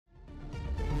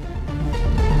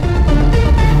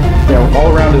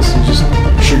around us and just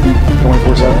shooting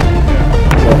 24/7.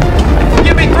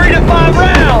 Give me 3 to 5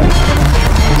 rounds.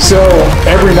 So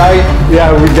every night,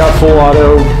 yeah, we got full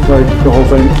auto, like the whole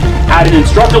thing. At an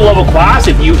instructor level class,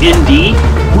 if you ND,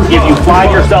 if you flag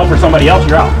yourself or somebody else,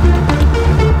 you're out.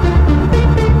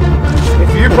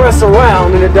 If you press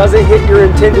around and it doesn't hit your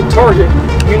intended target,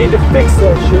 you need to fix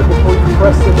that shit before you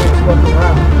press the next fucking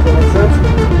round. Does that make sense?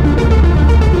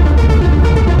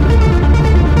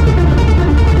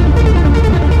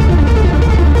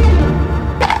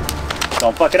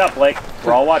 Don't fuck it up, Blake.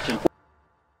 We're all watching.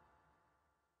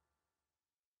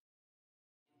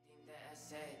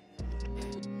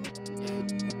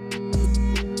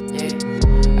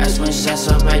 I just wanna shine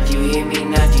so bright, you hear me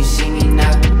now, you see me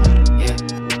now. Yeah.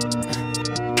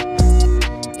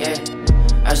 Yeah.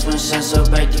 I just wanna shine so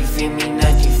bright, you feel me now,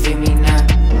 you feel me now.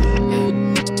 Yeah.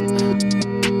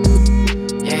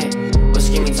 Yeah. Was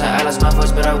screaming till I lost my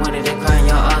voice, but I wanted to cry in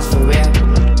your arms for real.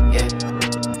 Yeah.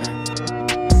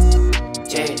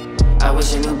 Yeah. I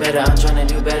wish I knew better, I'm trying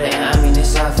to do better, and I mean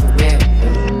it's all for real.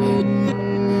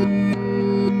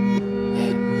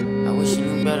 Yeah. I wish I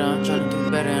knew better, I'm trying to do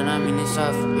better, and I mean it's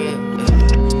all for real.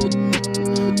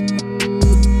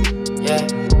 Yeah.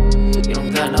 You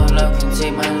don't got no love, can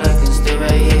take my luck and stay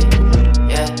right here.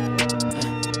 Yeah.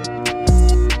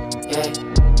 Yeah.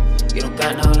 You don't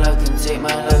got no love, can take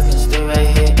my luck and stay right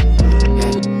here.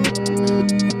 Yeah.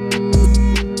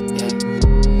 Yeah.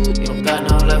 You don't got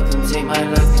no love, can take my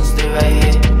luck and stay right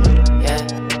here. Yeah.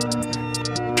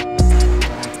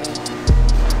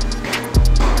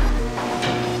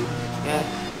 Yeah.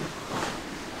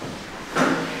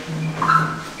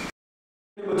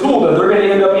 A tool that they're going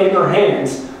to end up in their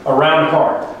hands around the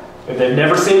car. If they've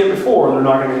never seen it before, they're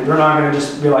not going to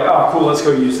just be like, oh cool, let's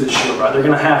go use this shield, right? They're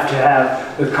going to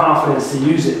have the confidence to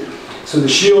use it. So the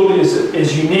shield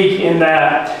is unique in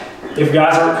that if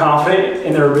guys aren't confident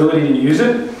in their ability to use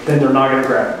it, then they're not going to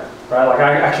grab it, right? Like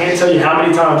I can't tell you how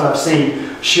many times I've seen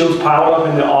shields piled up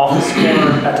in the office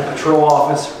corner at the patrol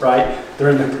office, right? They're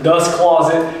in the dust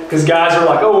closet because guys are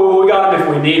like, oh, well, we got them if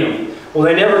we need them. Well,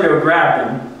 they never go grab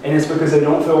them, and it's because they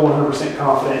don't feel 100%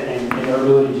 confident in their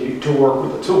ability to work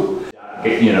with the tool.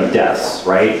 You know, deaths,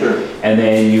 right? Sure. And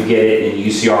then you get it in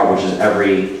UCR, which is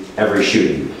every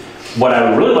shooting. What I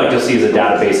would really like to see is a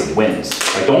database of wins.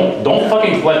 Like, don't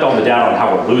fucking collect all the data on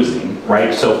how we're losing,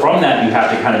 right? So from that, you have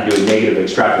to kind of do a negative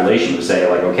extrapolation to say,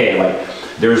 like, okay, like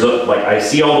I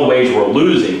see all the ways we're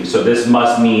losing, so this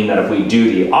must mean that if we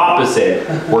do the opposite,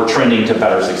 we're trending to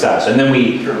better success. And then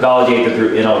we validate that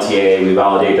through NLTA, we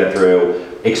validate that through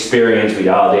experience, we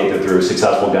validate that through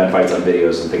successful gunfights on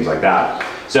videos and things like that.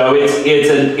 So it's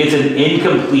an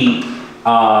incomplete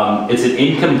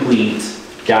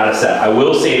data set. I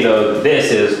will say though that this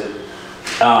is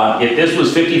if this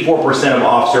was 54% of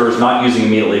officers not using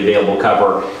immediately available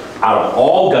cover out of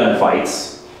all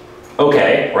gunfights,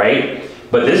 okay, right?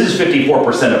 But this is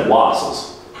 54% of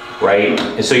losses, right?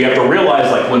 And so you have to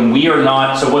realize, like, when we are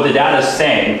not, so what the data is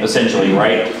saying, essentially,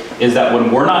 right, is that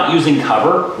when we're not using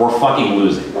cover, we're fucking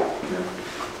losing.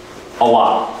 A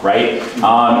lot, right?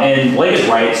 And Blake is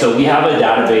right, so we have a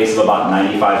database of about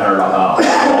 9,500 all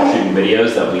shooting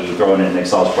videos that we throw in an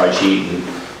Excel spreadsheet and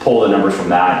pull the numbers from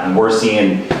that, and we're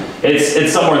seeing,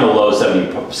 it's somewhere in the low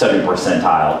 70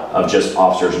 percentile of just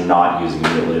officers not using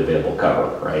immediately available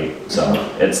cover, right? So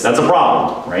that's a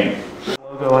problem, right?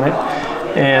 Logo on it,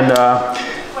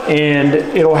 and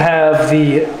it'll have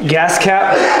the gas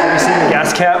cap. Have you seen the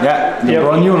gas cap? Yeah, the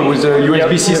brand new with the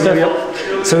USB-C stuff. Yep.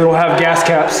 So it'll have gas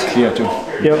caps. Here too.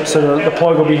 Yep. So the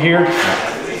plug will be here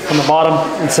on the bottom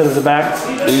instead of the back.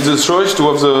 It's a choice to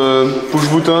have the push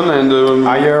button and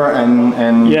IR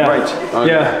and yeah. right. Okay.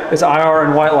 Yeah, it's IR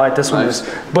and white light. This one is.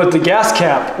 But the gas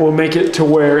cap will make it to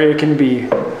where it can be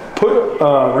put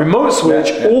remote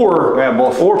switch or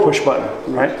push button,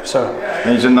 right? So.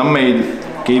 And it's a non-made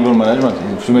cable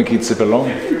management to make it super long.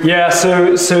 Yeah,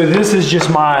 so this is just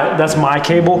that's my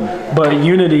cable, but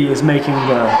Unity is making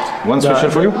one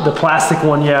special for you? The plastic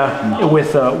one, yeah,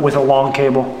 with a long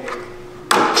cable.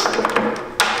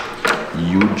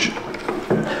 Huge.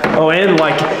 Oh, and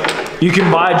like you can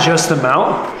buy just the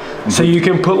mount, so you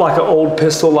can put like an old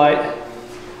pistol light.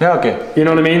 Yeah, okay. You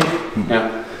know what I mean?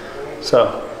 yeah,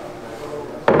 So.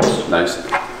 nice.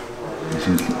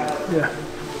 Yeah.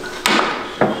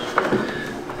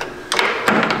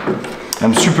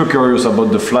 I'm super curious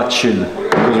about the flat shield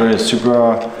because we're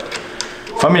super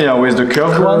familiar with the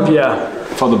curved one. Yeah.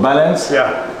 For the balance.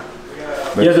 Yeah.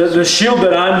 But yeah, the shield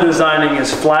that I'm designing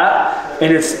is flat,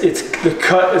 and the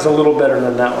cut is a little better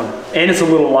than that one, and it's a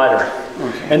little lighter.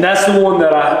 Okay. And that's the one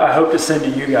that I hope to send to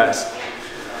you guys.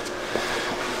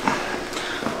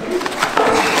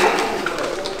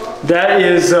 That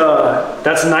is,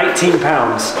 that's 19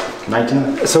 pounds.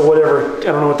 19? So whatever, I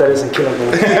don't know what that is in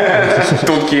kilograms.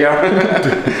 Don't care.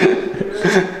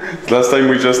 Last time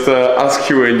we just ask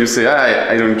you and you say,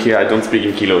 I don't care, I don't speak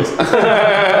in kilos. Okay.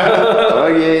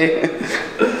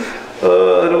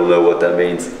 I don't know what that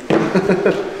means.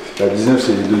 La 19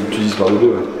 c'est tu divises par le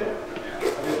 2. Ouais.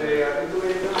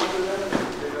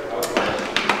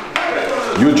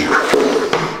 Huge.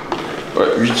 Ouais,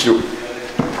 8 kilos.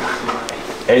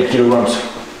 8 kilograms.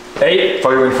 8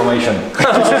 for your information.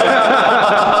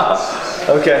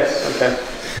 Okay.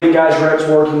 Guys, reps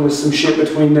working with some shit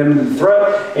between them and the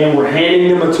threat, and we're handing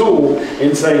them a tool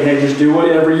and saying, hey, just do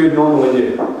whatever you'd normally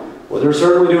do. Well, they're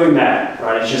certainly doing that,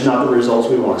 right? It's just not the results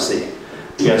we want to see.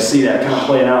 You guys see that kind of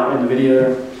playing out in the video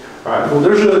there? All right, well,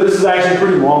 this is actually a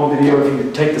pretty long video. If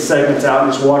you take the segments out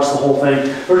and just watch the whole thing,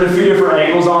 there's a few different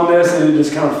angles on this, and it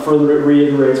just kind of further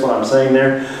reiterates what I'm saying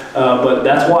there. But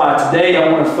that's why today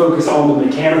I want to focus on the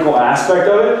mechanical aspect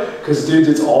of it, because dudes,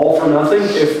 it's all for nothing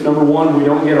if, number one, we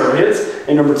don't get our hits,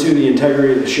 and number two, the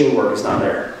integrity of the shield work is not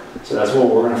there. So that's what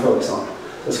we're going to focus on.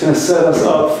 That's going to set us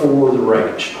up for the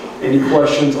range. Any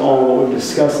questions on what we've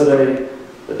discussed today,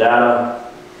 the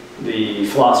data, the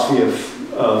philosophy of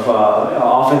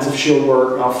offensive shield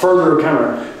work? I'll further kind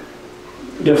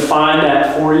of define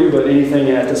that for you, but anything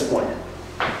at this point?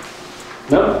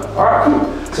 No? All right,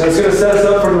 cool. So it's going to set us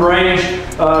up for the range,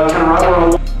 kind of right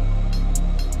where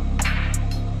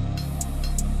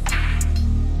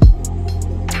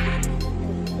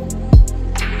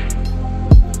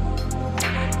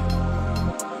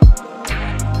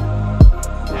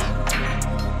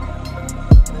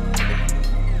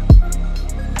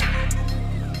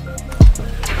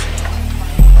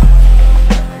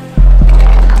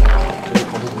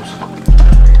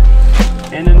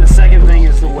and then the second thing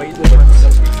is the weight difference.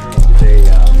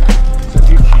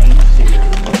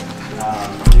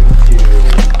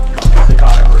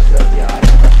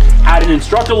 At an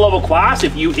instructor level class,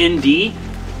 if you ND,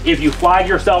 if you flag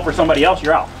yourself or somebody else,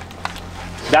 you're out.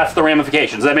 That's the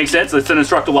ramifications. Does that make sense? It's an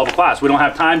instructor level class. We don't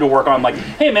have time to work on like,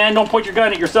 hey man, don't point your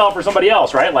gun at yourself or somebody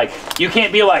else, right? Like, you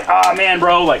can't be like, oh man,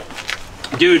 bro, like,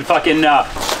 dude, fucking, you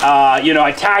know,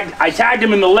 I tagged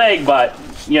him in the leg, but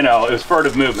you know, it was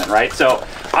furtive movement, right? So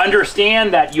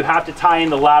understand that you have to tie in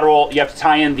the lateral, you have to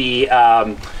tie in the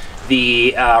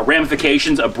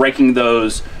ramifications of breaking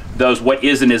those what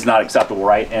is and is not acceptable,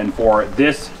 right? And for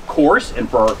this course, and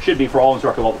should be for all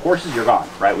instructor level courses, you're gone,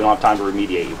 right? We don't have time to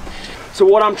remediate you. So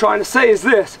what I'm trying to say is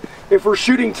this: if we're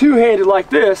shooting two-handed like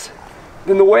this,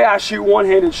 then the way I shoot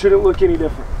one-handed shouldn't look any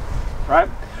different, right?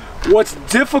 What's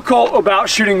difficult about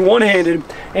shooting one-handed,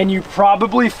 and you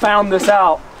probably found this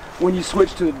out when you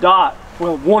switch to the dot,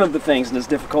 well, one of the things that's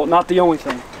difficult, not the only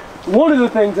thing. One of the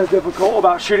things that's difficult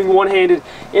about shooting one-handed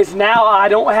is now I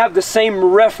don't have the same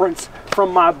reference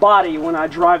from my body when I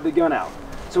drive the gun out.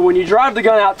 So when you drive the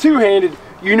gun out two-handed,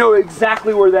 you know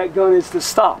exactly where that gun is to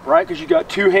stop, right? Because you got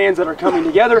two hands that are coming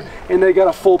together and they got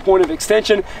a full point of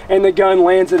extension and the gun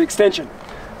lands at extension.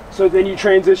 So then you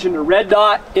transition to red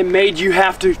dot. It made you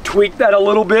have to tweak that a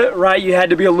little bit, right? You had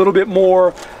to be a little bit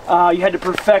more, you had to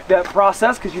perfect that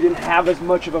process because you didn't have as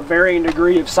much of a varying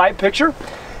degree of sight picture.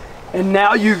 And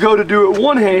now you go to do it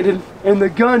one-handed and the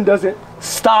gun doesn't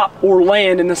stop or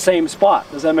land in the same spot.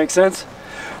 Does that make sense?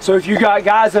 So if you got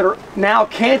guys that are now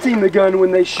canting the gun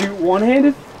when they shoot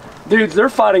one-handed, dudes, they're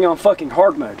fighting on fucking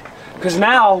hard mode. Because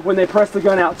now when they press the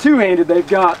gun out two-handed, they've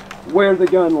got where the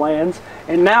gun lands.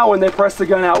 And now when they press the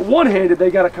gun out one-handed, they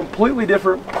got a completely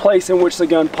different place in which the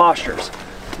gun postures.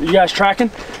 You guys tracking?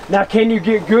 Now can you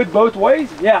get good both ways?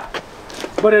 Yeah.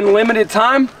 But in limited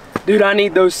time, dude, I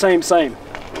need those same.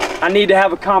 I need to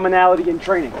have a commonality in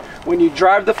training. When you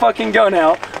drive the fucking gun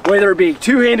out, whether it be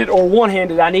two-handed or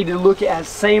one-handed, I need to look as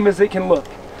same as it can look.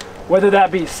 Whether that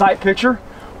be sight picture,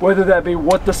 whether that be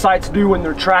what the sights do when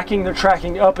they're tracking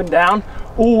up and down,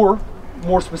 or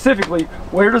more specifically,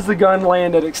 where does the gun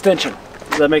land at extension?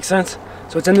 Does that make sense?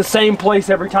 So it's in the same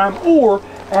place every time, or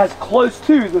as close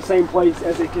to the same place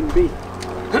as it can be.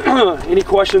 Any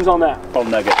questions on that? Oh,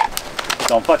 nugget.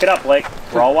 Don't fuck it up, Blake.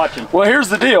 We're all watching. Well, here's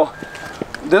the deal.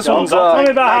 This one's don't tell me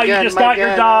about how you just got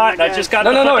your dot. I just got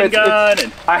the fucking gun.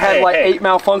 And I had like 8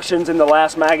 malfunctions in the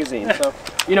last magazine, so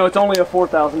you know it's only a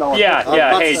 $4,000.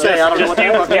 Yeah. Hey, just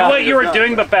do what you were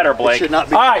doing, but better, Blake. All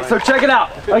right, so check it out.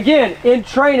 Again, in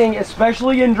training,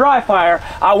 especially in dry fire,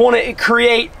 I want to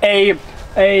create a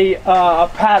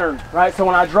pattern, right? So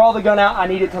when I draw the gun out, I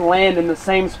need it to land in the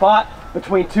same spot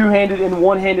between two-handed and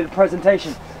one-handed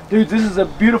presentation. Dude, this is a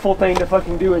beautiful thing to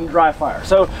fucking do in dry fire.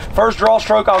 So first draw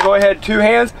stroke, I'll go ahead 2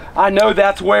 hands. I know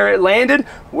that's where it landed.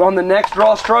 Well, on the next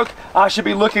draw stroke, I should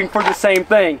be looking for the same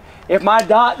thing. If my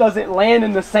dot doesn't land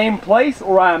in the same place,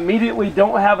 or I immediately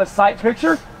don't have a sight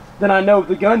picture, then I know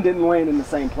the gun didn't land in the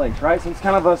same place, right? So it's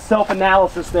kind of a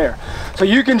self-analysis there. So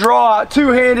you can draw out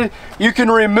 2-handed, you can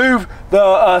remove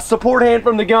the support hand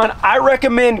from the gun. I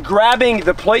recommend grabbing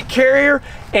the plate carrier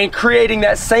and creating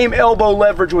that same elbow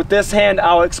leverage with this hand.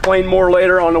 I'll explain more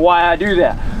later on why I do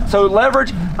that. So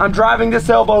leverage, I'm driving this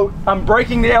elbow, I'm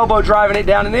breaking the elbow, driving it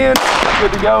down and in,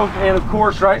 good to go, and of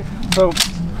course, right? So,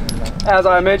 as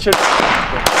I mentioned,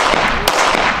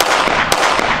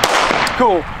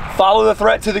 cool. Follow the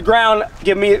threat to the ground,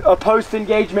 give me a post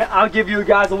engagement. I'll give you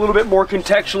guys a little bit more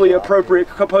contextually appropriate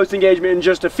post engagement in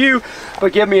just a few,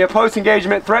 but give me a post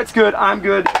engagement, threat's good, I'm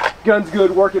good, gun's good,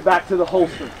 work it back to the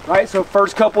holster, right? So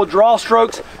first couple draw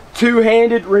strokes,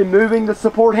 2-handed, removing the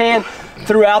support hand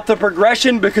throughout the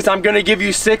progression, because I'm gonna give you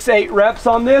 6-8 reps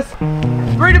on this.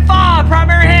 3 to 5,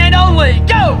 primary hand only,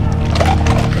 go!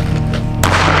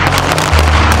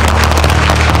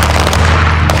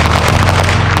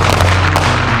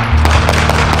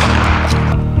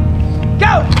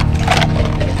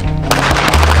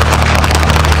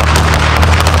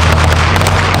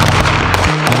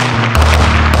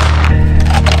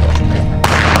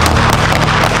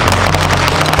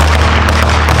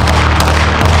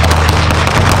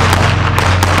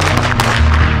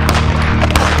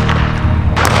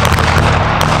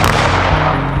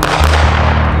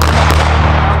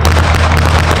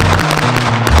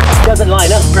 Doesn't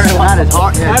line up very well. That is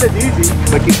hard. Yeah. That is easy.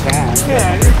 But you can.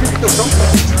 Yeah, you can still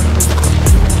something.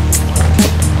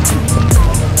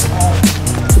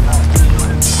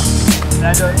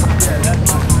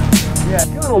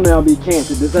 Gun will now be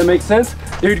canted. Does that make sense?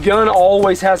 Dude, gun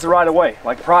always has the right of way.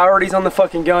 Like priorities on the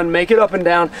fucking gun, make it up and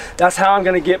down. That's how I'm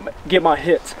gonna get my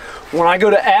hits. When I go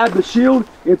to add the shield,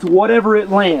 it's whatever it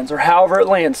lands or however it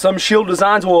lands. Some shield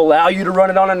designs will allow you to run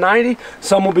it on a 90,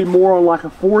 some will be more on like a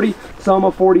 40, some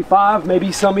a 45,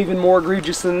 maybe some even more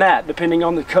egregious than that, depending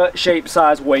on the cut, shape,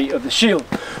 size, weight of the shield.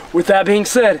 With that being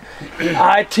said,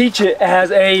 I teach it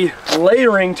as a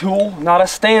layering tool, not a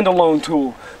standalone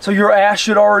tool. So your ass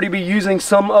should already be using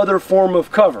some other form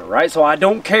of cover, right? So I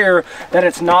don't care that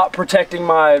it's not protecting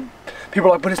my, people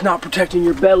are like, but it's not protecting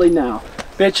your belly now.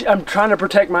 Bitch, I'm trying to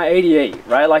protect my 88,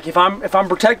 right? Like if I'm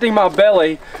protecting my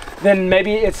belly, then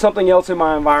maybe it's something else in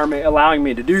my environment allowing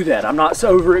me to do that. I'm not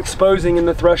overexposing in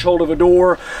the threshold of a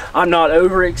door. I'm not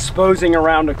overexposing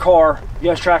around a car. You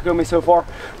guys track with me so far?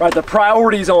 Right, the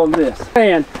priorities on this.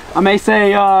 And I may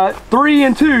say 3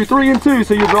 and 2, 3 and 2.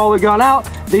 So you draw the gun out.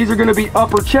 These are gonna be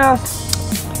upper chest.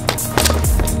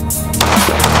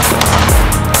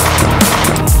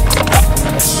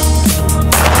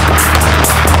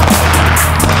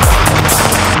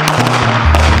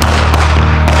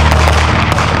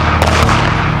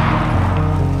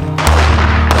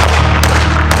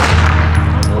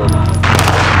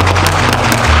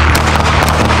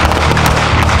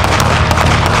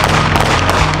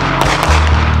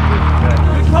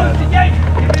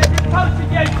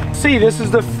 See, this is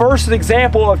the first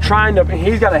example of trying to, and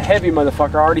he's got a heavy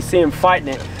motherfucker, I already see him fighting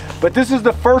it, but this is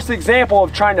the first example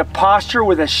of trying to posture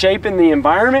with a shape in the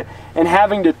environment and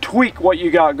having to tweak what you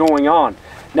got going on.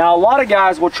 Now, a lot of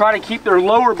guys will try to keep their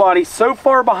lower body so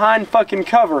far behind fucking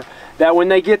cover that when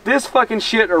they get this fucking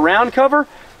shit around cover,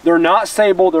 they're not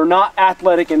stable, they're not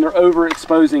athletic, and they're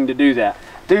overexposing to do that.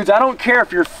 Dudes, I don't care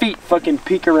if your feet fucking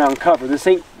peek around cover. This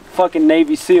ain't fucking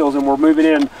Navy SEALs and we're moving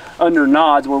in under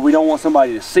nods where we don't want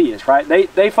somebody to see us, right?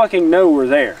 They fucking know we're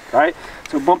there, right?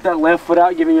 So bump that left foot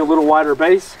out, giving you a little wider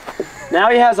base. Now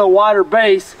he has a wider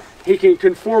base, he can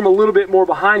conform a little bit more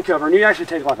behind cover, and you actually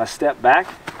take like a step back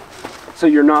so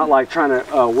you're not like trying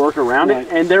to work around it.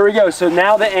 And there we go. So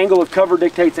now the angle of cover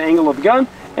dictates the angle of the gun,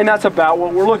 and that's about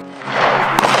what we're looking for.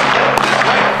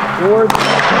 Forward to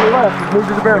the left, move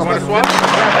to the barrel. As soon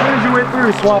as you went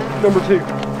through, swap number 2.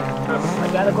 I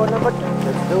gotta go number 2.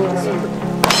 Let's do it.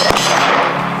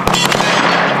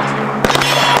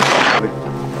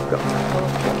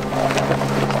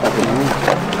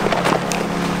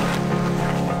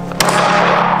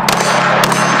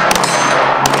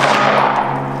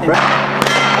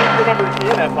 Remember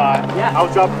 10 at 5. Yeah.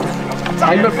 I'll drop.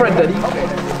 I'm a friend, Daddy.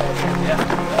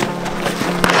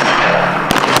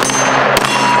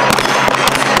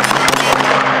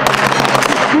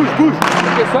 Push, push.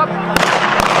 Get up.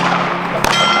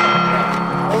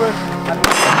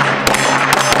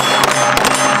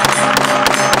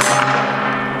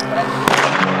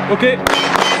 Ok.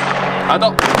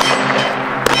 Attends.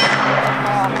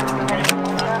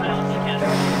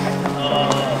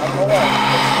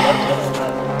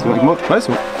 Moi, ouais,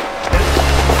 c'est bon.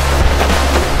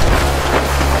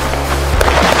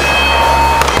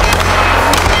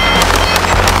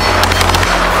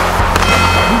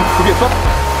 Oublie pas.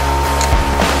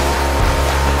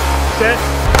 Set.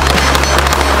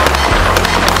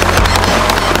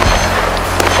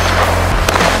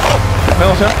 Ouais,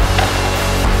 on tient.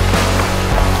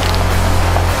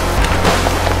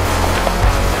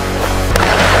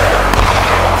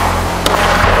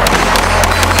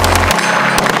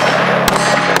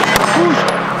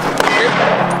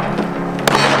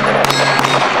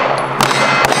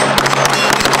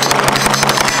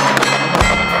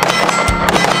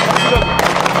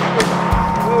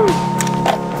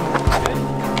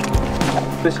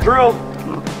 This drill,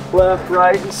 left,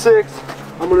 right, and 6.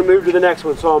 I'm going to move to the next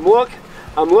one. So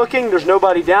I'm looking, there's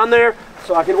nobody down there,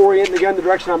 so I can orient the gun the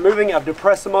direction I'm moving. I've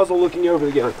depressed the muzzle looking over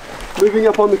the gun. Moving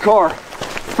up on the car.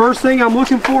 First thing I'm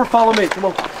looking for, follow me, come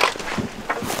on.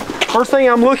 First thing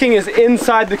I'm looking is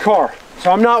inside the car.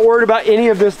 So I'm not worried about any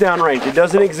of this downrange, it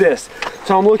doesn't exist.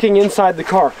 So I'm looking inside the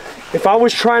car. If I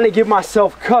was trying to give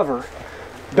myself cover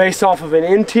based off of an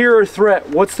interior threat,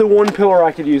 what's the one pillar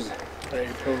I could use?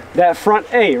 That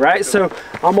front A, right? So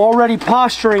I'm already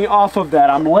posturing off of that.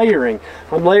 I'm layering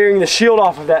the shield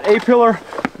off of that A pillar,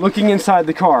 looking inside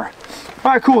the car.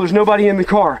 All right, cool, there's nobody in the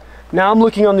car. Now I'm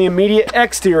looking on the immediate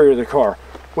exterior of the car,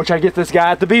 which I get this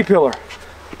guy at the B pillar.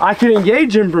 I can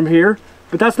engage him from here,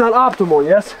 but that's not optimal,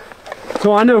 yes?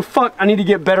 So I know, fuck, I need to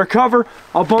get better cover.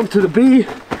 I'll bump to the B.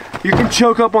 You can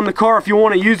choke up on the car if you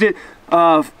want to use it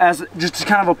as just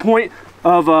kind of a point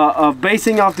of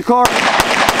basing off the car.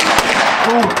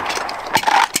 Ooh.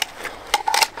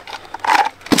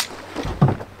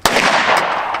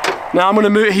 Now I'm gonna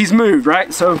move, he's moved,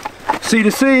 right? So C to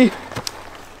C.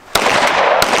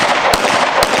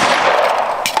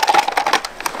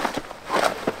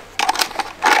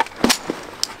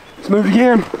 Let's move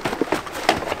again.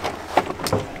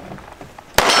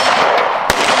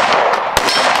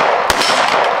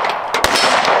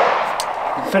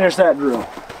 Finish that drill.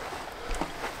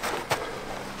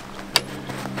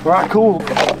 All right, cool.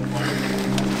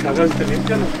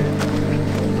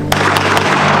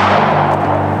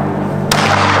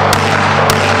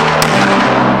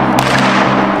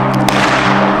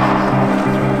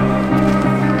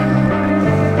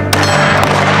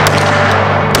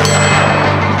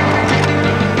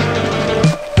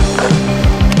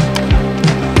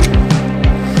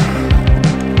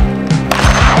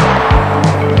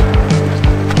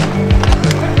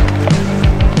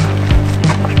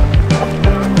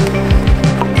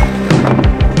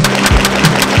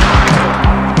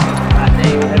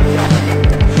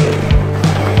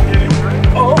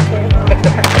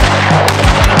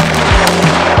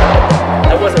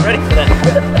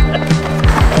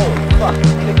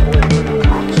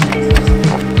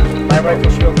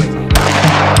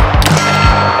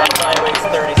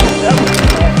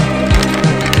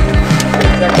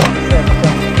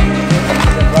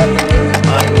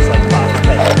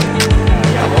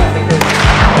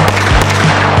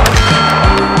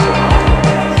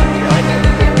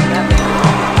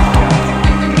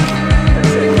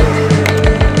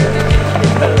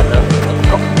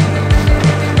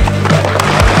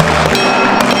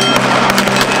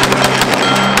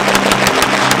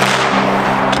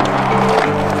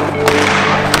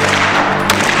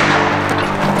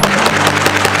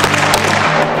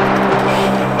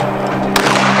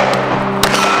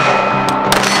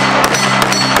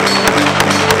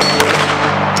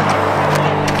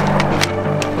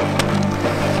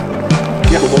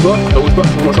 Ça bouge pas,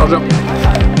 on va charger.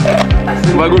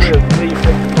 On va à gauche.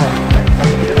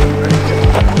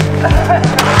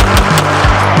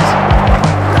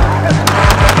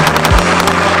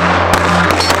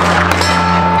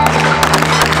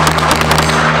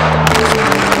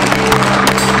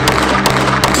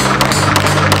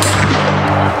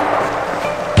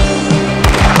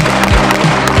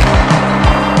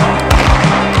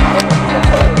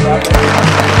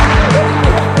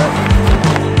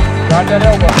 That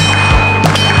elbow.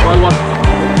 One.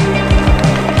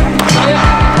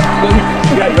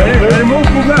 Yeah, ready?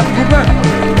 Move left, move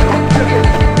left.